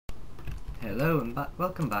Hello and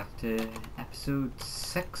welcome back to episode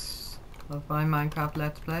 6 of my Minecraft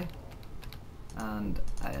Let's Play, and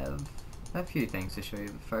I have a few things to show you.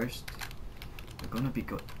 But first, we're going to be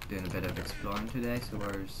doing a bit of exploring today, so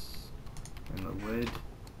where's my wood?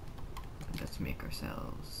 And let's make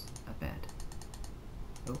ourselves a bed.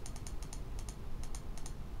 Oh.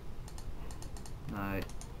 Now,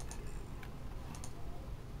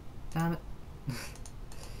 damn it.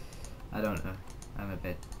 I don't know, I'm a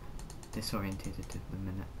bit disorientated at the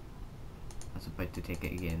minute. I was about to take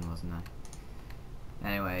it again, wasn't I?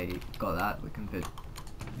 Anyway, got that. We can put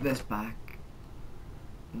this back.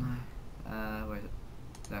 No. Where's it?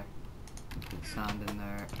 There. Put sand in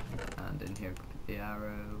there, and in here put the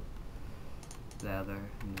arrow, leather,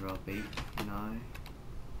 and the raw beef now.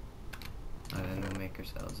 And then we'll make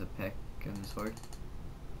ourselves a pick and a sword.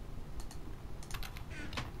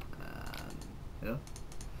 And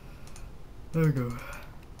there we go.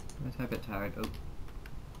 I'm a bit tired. Oh,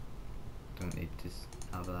 don't need to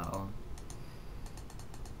have that on.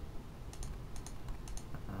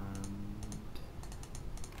 And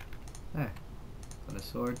there, got a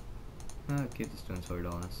sword. I'll keep the stone sword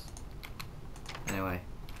on us. Anyway,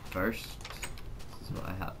 first, this is what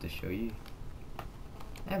I have to show you.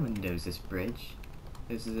 Everyone knows this bridge.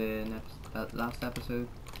 This is in that last episode.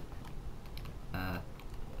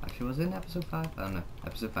 Actually, was it in episode 5? I don't know.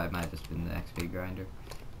 Episode 5 might have just been the XP grinder.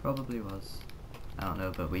 Probably was. I don't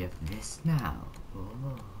know, but we have this now.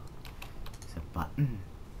 Oh, it's a button.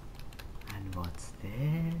 And what's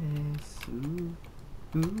this? Ooh,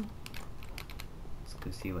 ooh. Let's go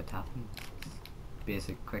see what happens.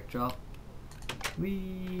 Basic quick drop.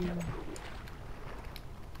 Whee! And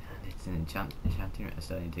it's an enchanting room. I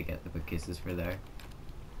still need to get the bookcases for there.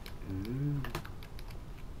 Ooh.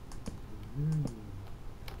 Ooh.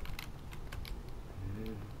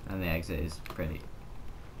 Ooh. And the exit is pretty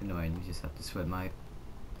annoying, you just have to swim out.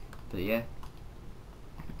 But yeah,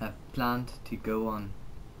 I've planned to go on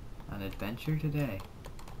an adventure today.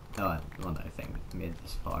 Oh, one other thing that made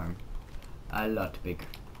this farm a lot bigger.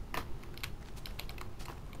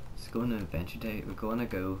 Let's go on an adventure day. We're going to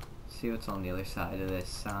go see what's on the other side of this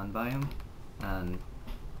sand biome, and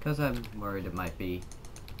because I'm worried it might be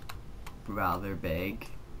rather big,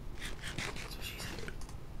 that's what she said.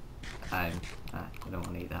 I don't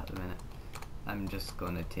want to eat that at the minute. I'm just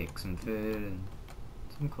gonna take some food and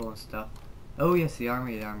some cool stuff. Oh yes, the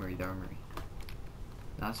armory.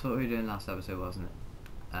 That's what we were doing last episode, wasn't it?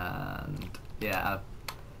 And yeah, I've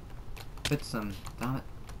put some, damn it.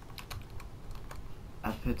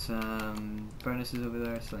 I've put some furnaces over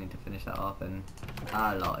there, still need to finish that off, and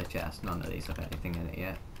a lot of chests. None of these have anything in it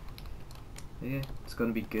yet. But yeah, it's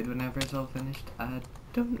gonna be good whenever it's all finished. I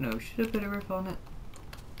don't know, should I put a roof on it?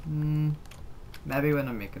 Maybe when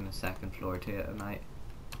I'm making a second floor to it I might.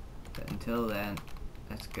 But until then,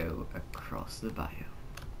 let's go across the biome.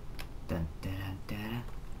 Dun da da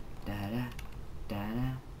da da da da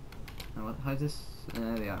da. Now what? How's this?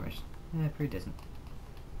 The armor's pretty decent.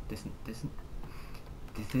 Decent.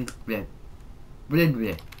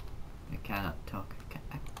 Bleh. I cannot talk.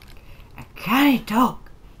 I can't talk.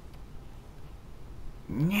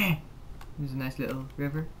 Nah. There's a nice little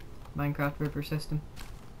river, Minecraft river system.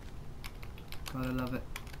 Gotta love it.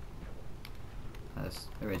 I was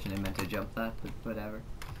originally meant to jump that, but whatever.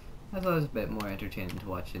 I thought it was a bit more entertaining to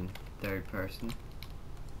watch in third person.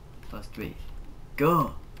 Must we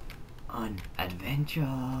go on adventure?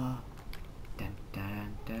 Dun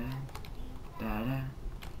dun dun dun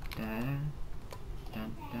dun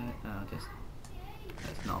dun dun. Oh, just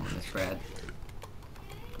that's ominous bread.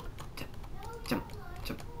 Jump.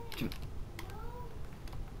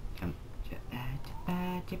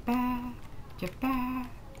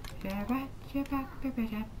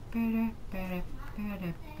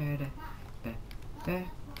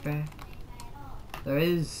 There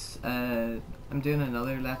is, I'm doing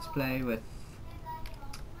another Let's Play with,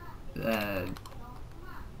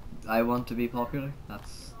 I Want to Be Popular.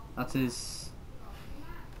 That's his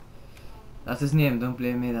name. Don't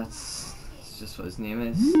blame me. That's just what his name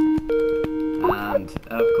is. And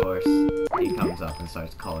of course, he comes up and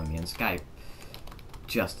starts calling me on Skype.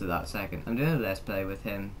 Just at that second. I'm doing a Let's Play with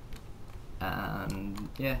him, and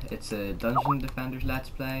yeah, it's a Dungeon Defenders Let's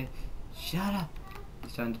Play. Shut up!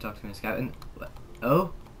 He's trying to talk to me on Skype, and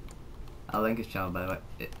oh, I'll link his channel by the way.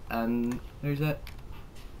 And there's a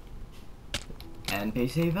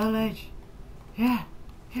NPC village. Yeah,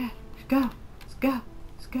 let's go.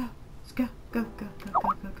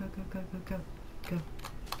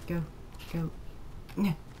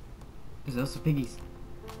 Yeah. There's also piggies.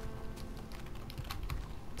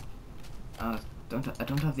 I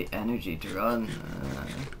don't have the energy to run.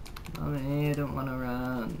 Mommy.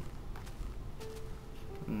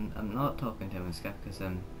 not talking to him in Skype because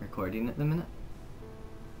I'm recording at the minute.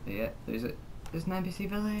 But yeah, there's an NPC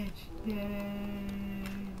village. Yay!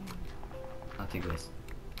 I'll take this.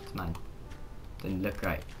 It's mine. Didn't look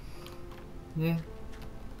right. Yeah.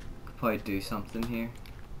 Could probably do something here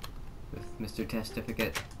with Mr.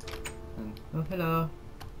 Testificate. And oh, hello.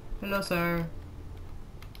 Hello, sir.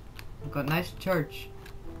 I've got a nice church.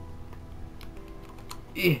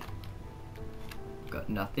 Eh. Got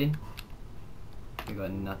nothing. I got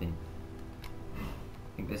nothing.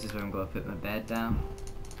 I think this is where I'm going to put my bed down.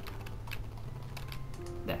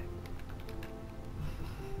 There.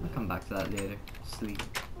 I'll come back to that later. Sleep.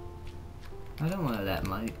 I don't want to let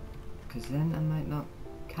him out, because then I might not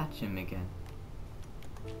catch him again.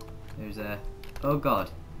 There's a... Oh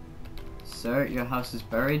god. Sir, your house is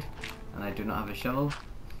buried, and I do not have a shovel,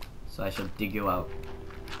 so I shall dig you out.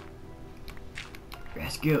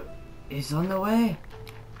 Rescue is on the way.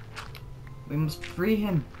 We must free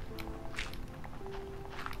him.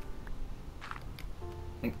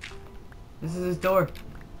 Like, this is his door.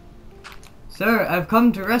 Sir, I've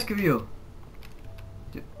come to rescue you.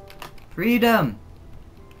 Freedom!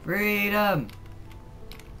 Freedom!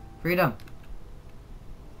 Freedom!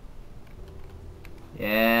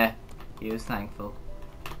 Yeah, he was thankful.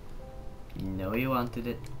 You know he wanted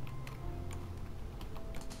it.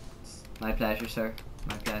 It's my pleasure, sir.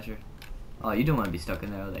 My pleasure. Oh, you don't want to be stuck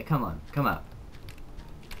in there all day. Come on, come out.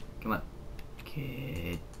 Come on.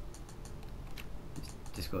 Kid.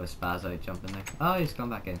 Just go to spaz out, jump in there. Oh, he's gone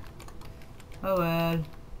back in. Oh well.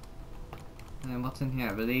 And what's in here?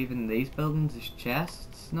 I believe in these buildings there's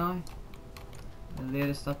chests now. The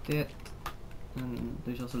latest update. And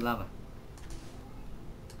there's also lava.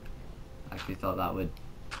 I actually thought that would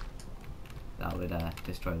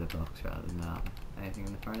destroy the blocks rather than that. Anything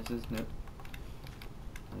in the furnaces? Nope.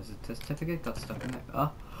 There's a certificate, got stuck in there.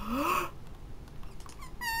 Oh!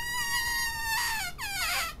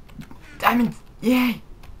 Diamonds! Yay!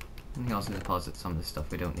 We can also deposit some of the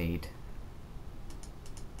stuff we don't need.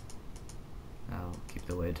 I'll keep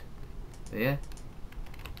the wood. But yeah,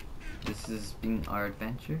 this has been our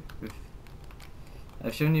adventure.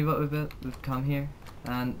 I've shown you what we've built. We've come here,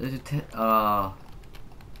 and there's a oh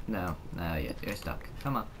no, you're stuck.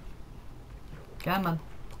 Come on, come on,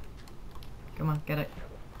 come on, get it,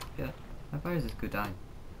 get it. How far does this go down?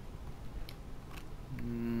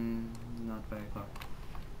 Not very far.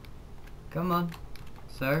 Come on,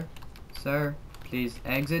 sir, sir, please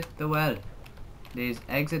exit the well. Please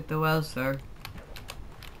exit the well, sir.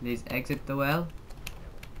 Please exit the well.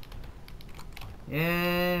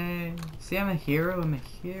 Yay! See, I'm a hero. I'm a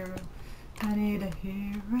hero. I need a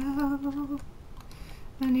hero.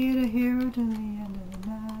 I need a hero till the end of the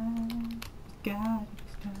night. God,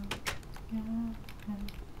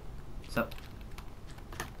 so,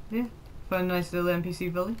 yeah, found a nice little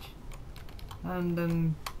NPC village,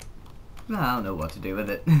 and I don't know what to do with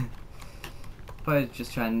it. Probably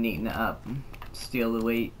just try and neaten it up, and steal the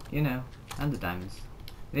wheat, you know, and the diamonds.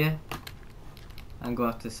 Yeah, I'm going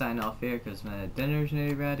to have to sign off here because my dinner's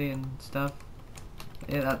nearly ready and stuff.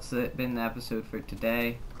 Yeah, that's it, been the episode for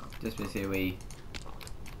today. Just basically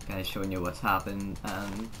kind of showing you what's happened,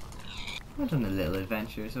 and I've done a little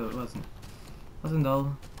adventure, so it wasn't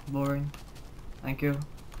all boring. Thank you,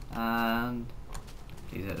 and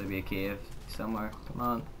geez, there'll be a cave somewhere. Come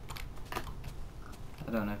on,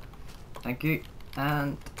 I don't know. Thank you,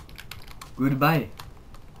 and goodbye.